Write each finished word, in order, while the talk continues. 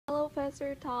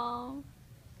Pastor Tom.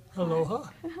 Aloha.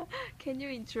 Can you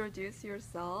introduce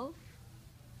yourself?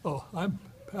 Oh, I'm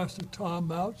Pastor Tom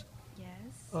Mauch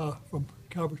Yes. from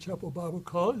Calvary Chapel Bible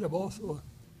College. I'm also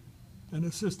an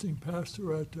assisting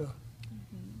pastor at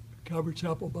Calvary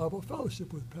Chapel Bible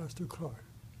Fellowship with Pastor Clark.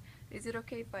 Is it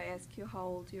okay if I ask you how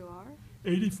old you are?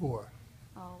 84.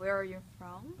 Where are you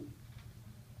from?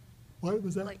 What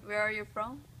was that? Like, where are you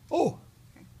from? Oh,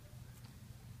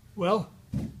 well,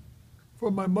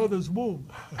 from my mother's womb.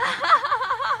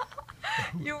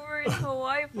 You were in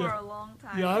Hawaii for Yeah. a long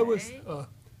time, Yeah, I was right?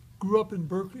 grew up in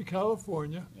Berkeley,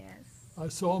 California. Yes. I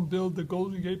saw them build the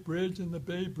Golden Gate Bridge and the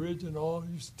Bay Bridge and all.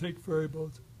 Used to take ferry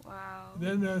boats. Wow.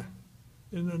 Then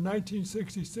in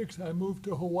 1966, I moved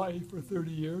to Hawaii for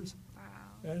 30 years.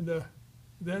 Wow. And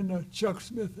then Chuck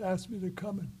Smith asked me to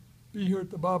come and be here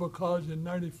at the Bible College in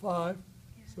 95.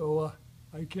 Yeah. So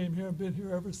I came here and been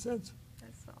here ever since.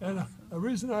 That's so And awesome. a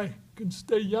reason I can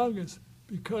stay young is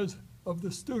because of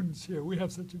the students here. We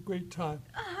have such a great time.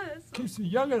 That's so Keeps me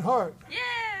young at heart.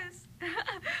 Yes.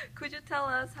 Could you tell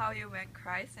us how you met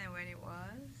Christ and when it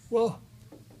was? Well,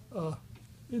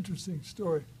 interesting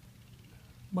story.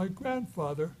 My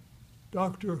grandfather,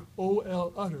 Dr.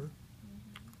 O.L. Utter,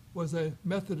 was a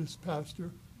Methodist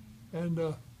pastor, and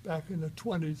back in the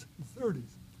 20s and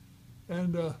 30s.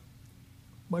 And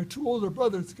my two older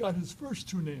brothers got his first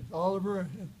two names, Oliver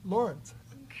and Lawrence.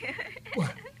 Okay. Well,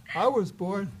 I was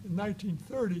born in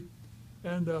 1930,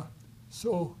 and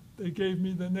so they gave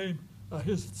me the name,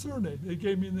 his surname. They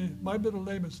gave me my middle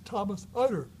name is Thomas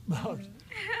Utter Mauch,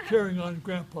 carrying on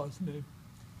Grandpa's name.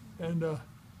 And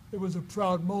it was a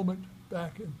proud moment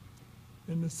back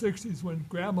in the 60s when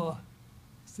Grandma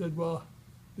said, well,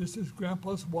 this is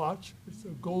Grandpa's watch. It's a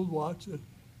gold watch.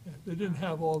 They didn't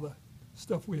have all the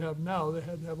stuff we have now. They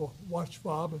had to have a watch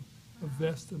fob and a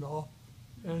vest and all.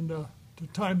 And to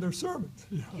time their sermons.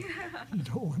 You know, you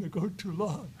don't want to go too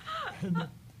long. And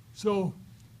so,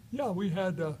 yeah,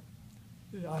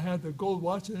 I had the gold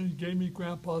watch, and he gave me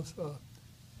Grandpa's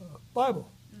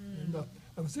Bible. And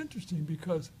it was interesting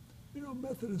because, you know,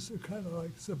 Methodists are kind of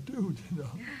like subdued, you know,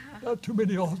 not too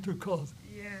many altar calls.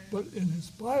 Yeah. But in his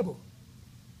Bible,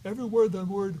 everywhere the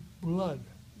word blood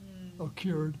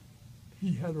occurred,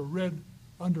 he had a red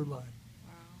underline.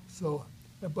 Wow. So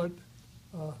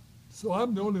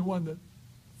I'm the only one that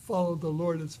followed the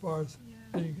Lord as far as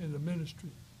Yeah. being in the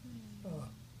ministry,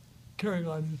 carrying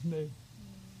on his name.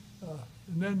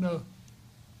 And then,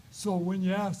 so when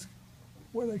you ask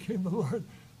when I came to the Lord,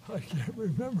 I can't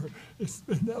remember. It's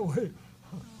been that way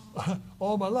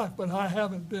all my life, but I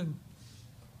haven't been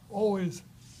always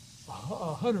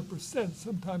 100%.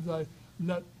 Sometimes I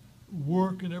let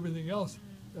work and everything else,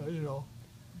 you know,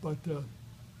 but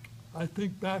I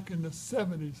think back in the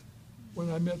 70s when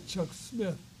I met Chuck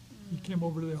Smith, he came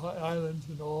over to the islands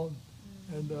and all,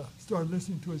 and started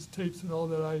listening to his tapes and all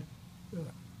that. I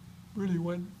really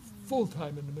went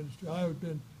full-time in the ministry. I had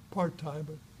been part-time,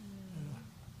 but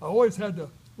I always had to,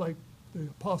 like the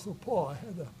Apostle Paul,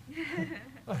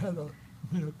 I had to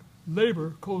you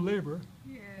know, co-labor,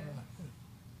 Yeah.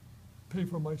 pay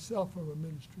for myself from a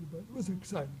ministry, but it was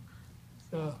exciting.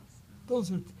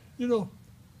 Those are, you know,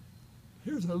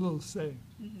 here's a little saying.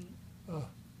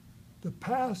 The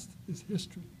past is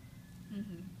history.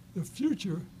 The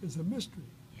future is a mystery.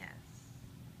 Yes.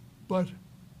 But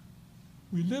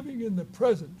we're living in the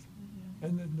present,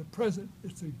 and in the present,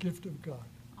 it's a gift of God.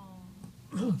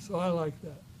 Oh, So I like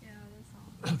that. yeah, that's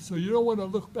awesome. So you don't want to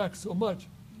look back so much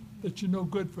that you're no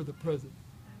good for the present.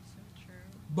 That's so true.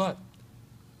 But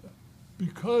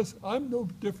because I'm no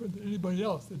different than anybody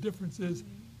else, the difference is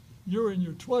you're in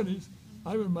your 20s,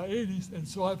 I'm in my 80s, and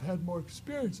so I've had more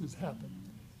experiences happen.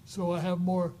 So I have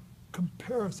more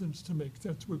comparisons to make,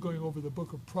 since we're going over the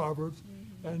book of Proverbs.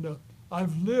 And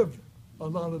I've lived a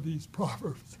lot of these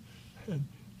Proverbs, and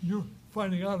you're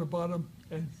finding out about them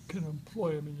and can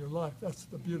employ them in your life. That's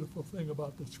the beautiful thing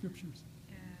about the scriptures.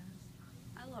 Yes.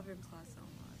 I love your class so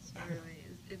much.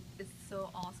 Really, it's so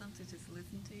awesome to just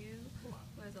listen to you.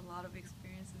 There's a lot of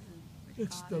experiences with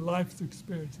It's God the and- life's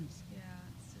experiences. Yeah,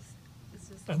 it's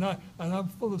just. And I'm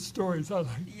full of stories. I like.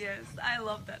 Yes, I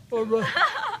love that. Oh, Too.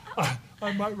 right.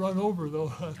 I might run over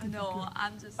though. No,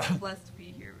 I'm just blessed to be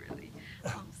here, really.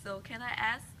 So can I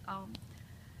ask,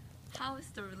 how is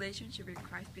the relationship with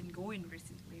Christ been going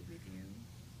recently with you?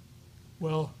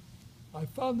 Well, I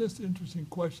found this interesting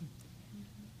question.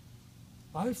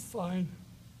 I find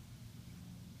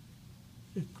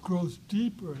it grows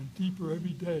deeper and deeper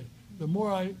every day. The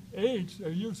more I age, the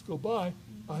years go by,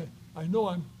 I know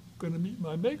I'm going to meet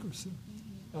my Maker soon.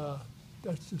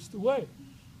 That's just the way.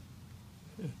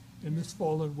 In this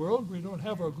fallen world, we don't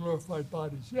have our glorified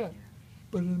bodies yet.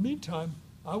 But in the meantime,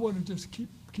 I want to just keep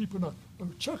it on.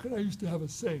 Chuck and I used to have a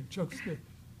saying, Chuck Smith.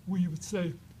 We would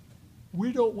say,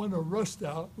 we don't want to rust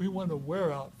out, we want to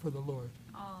wear out for the Lord.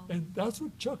 Oh. And that's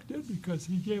what Chuck did, because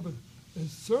he gave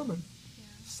his sermon Yeah.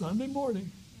 Sunday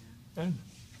morning, Yeah. and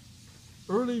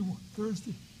early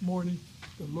Thursday morning,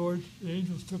 the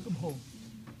angels took him home.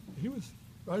 He was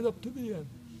right up to the end.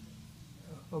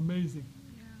 Amazing.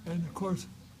 Yeah. And of course,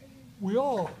 we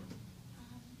all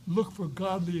look for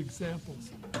godly examples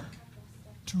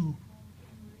to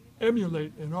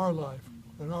emulate in our life,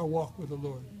 in our walk with the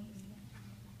Lord.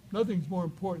 Nothing's more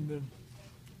important than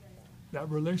that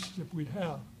relationship we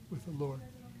have with the Lord.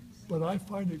 But I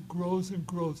find it grows and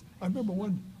grows. I remember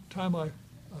one time I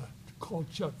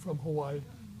called Chuck from Hawaii,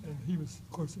 and he was,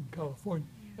 of course, in California.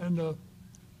 And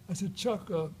I said, Chuck,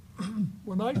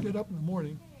 when I get up in the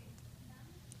morning,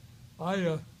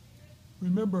 I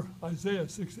remember Isaiah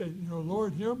 6:8.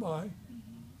 Lord, here am I.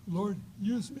 Lord,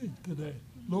 use me today.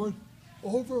 Lord,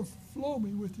 overflow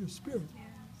me with your Spirit.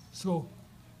 So,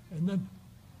 and then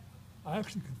I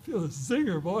actually could feel a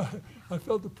zinger, boy. I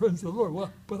felt the presence of the Lord.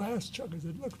 Well, but I asked Chuck, I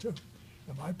said, look, Chuck,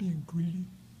 am I being greedy?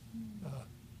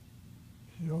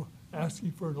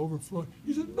 Asking for an overflow.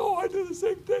 He said, no, I do the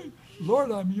same thing. Lord,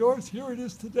 I'm yours. Here it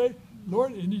is today.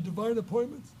 Lord, any divine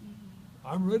appointments?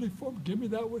 I'm ready for them. Give me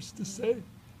that which to say.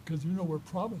 Because we're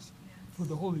promised for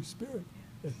the Holy Spirit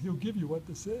that He'll give you what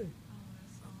to say.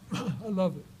 I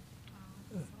love it.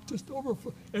 Just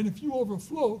overflow. And if you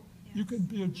overflow, you can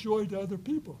be a joy to other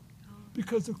people.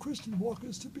 Because the Christian walk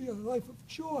is to be a life of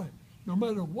joy. No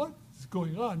matter what's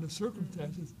going on, the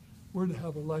circumstances, we're to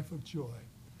have a life of joy.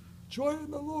 Joy in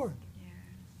the Lord.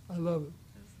 I love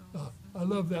it. I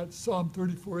love that Psalm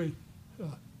 34:8.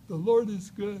 The Lord is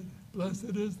good.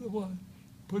 Blessed is the one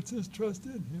puts his trust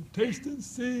in Him. Taste and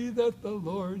see that the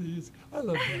Lord is. I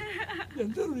love that. Yeah,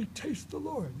 literally taste the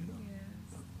Lord.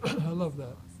 Yes. I love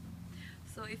that.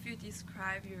 So if you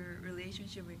describe your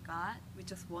relationship with God with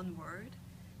just one word,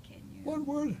 can you? One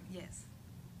word. Yes.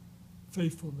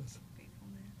 Faithfulness.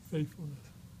 Faithfulness. Faithfulness.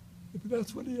 If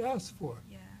that's what He asked for.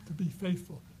 Yeah. To be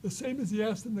faithful. The same as He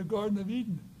asked in the Garden of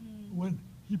Eden when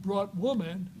He brought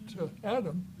woman to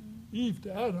Adam, Eve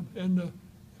to Adam, and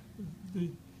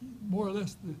more or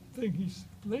less the thing He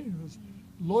explained was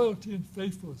loyalty and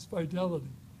faithfulness, fidelity,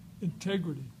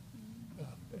 integrity.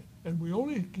 And we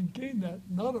only can gain that,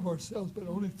 not of ourselves, but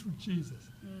only through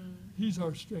Jesus. He's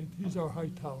our strength. He's our high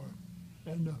tower.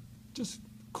 And just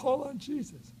call on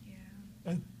Jesus.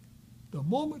 Yeah. And the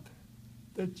moment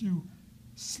that you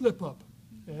slip up,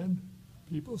 and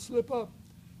people slip up,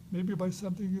 maybe by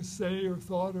something you say or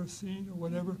thought or seen or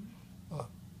whatever,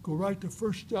 go right to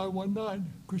 1 John 1:9,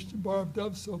 Christian bar of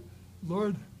doves. So,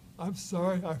 Lord, I'm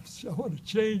sorry. I want to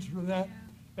change from that.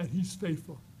 Yeah. And He's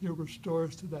faithful. He'll restore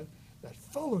us to that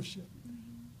fellowship.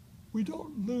 We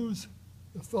don't lose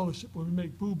the fellowship when we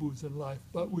make boo-boos in life,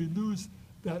 but we lose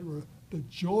the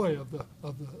joy of the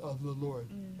Lord.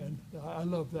 And I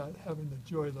love that, having the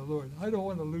joy of the Lord. I don't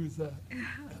want to lose that.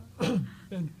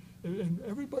 And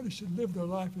everybody should live their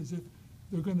life as if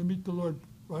they're going to meet the Lord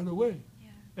right away.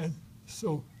 Yeah. And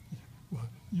so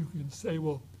you can say,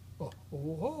 well,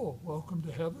 welcome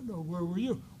to heaven, or where were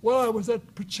you? Well, I was at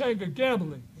Pachanga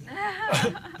gambling.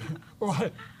 Or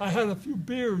I had a few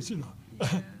beers,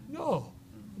 Yeah. No,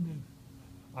 I mean,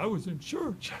 I was in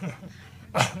church.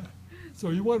 So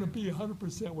you want to be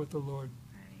 100% with the Lord.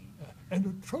 Right. And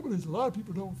the trouble is, a lot of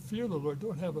people don't fear the Lord,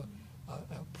 don't have a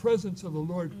presence of the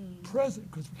Lord present,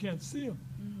 because we can't see Him.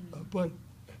 But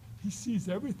He sees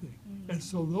everything. And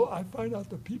so though I find out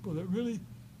the people that really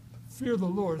fear the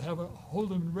Lord,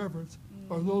 hold Him in reverence,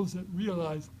 are those that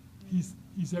realize He's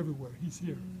everywhere. He's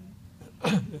here.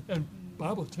 And the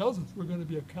Bible tells us we're going to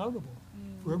be accountable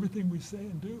for everything we say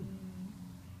and do.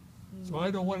 So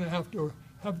I don't want to have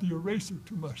the eraser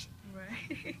too much.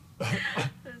 Right.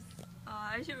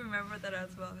 I should remember that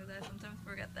as well, because I sometimes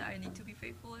forget that I need to be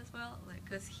faithful as well.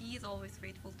 Because He's always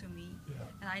faithful to me,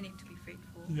 and I need to be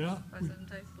faithful. Yeah. But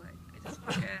sometimes, I just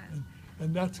forget.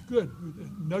 And that's good.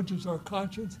 It nudges our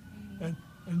conscience, and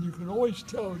you can always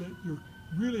tell that you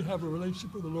really have a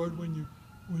relationship with the Lord when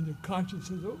your conscience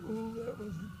says, "Oh, that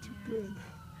wasn't too good."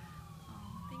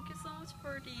 Thank you so much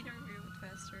for the interview with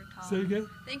Pastor Tom. Say again?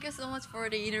 Thank you so much for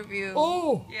the interview.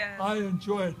 Oh, yeah. I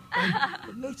enjoy it.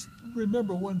 And let's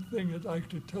remember one thing that I like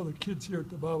to tell the kids here at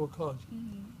the Bible College.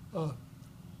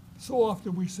 So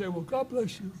often we say, well, God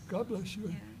bless you, God bless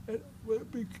you. Yeah.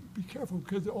 And be careful,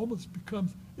 because it almost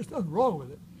becomes, there's nothing wrong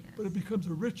with it, Yes. but it becomes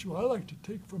a ritual. I like to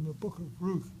take from the book of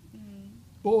Ruth.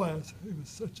 Boaz, he was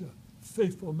such a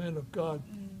faithful man of God.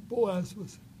 Boaz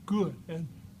was good. And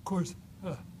of course,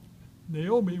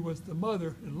 Naomi was the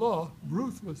mother-in-law,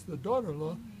 Ruth was the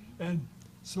daughter-in-law, and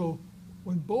so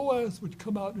when Boaz would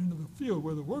come out into the field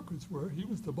where the workers were, he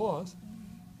was the boss,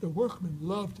 the workmen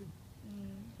loved him.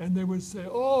 And they would say,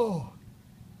 "Oh,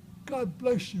 God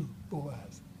bless you,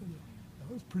 Boaz." And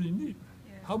that was pretty neat.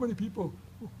 Yeah. How many people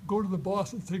go to the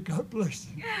boss and say, "God bless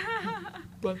you"?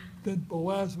 But then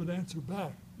Boaz would answer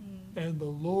back, "And the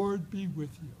Lord be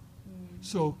with you."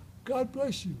 So, God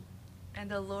bless you.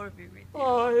 And the Lord be with you.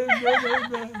 Oh, amen,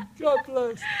 amen. God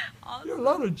bless. Awesome. You have a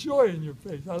lot of joy in your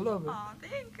face. I love it. Oh,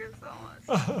 thank you so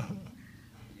much.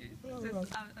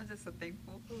 I'm just so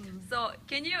thankful. So,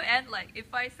 can you end, like,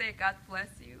 if I say God bless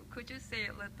you, could you say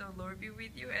let the Lord be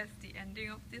with you as the ending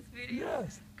of this video?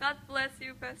 Yes. God bless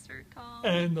you, Pastor Tom.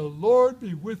 And the Lord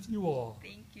be with you all.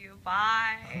 Thank you.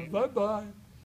 Bye. Bye-bye.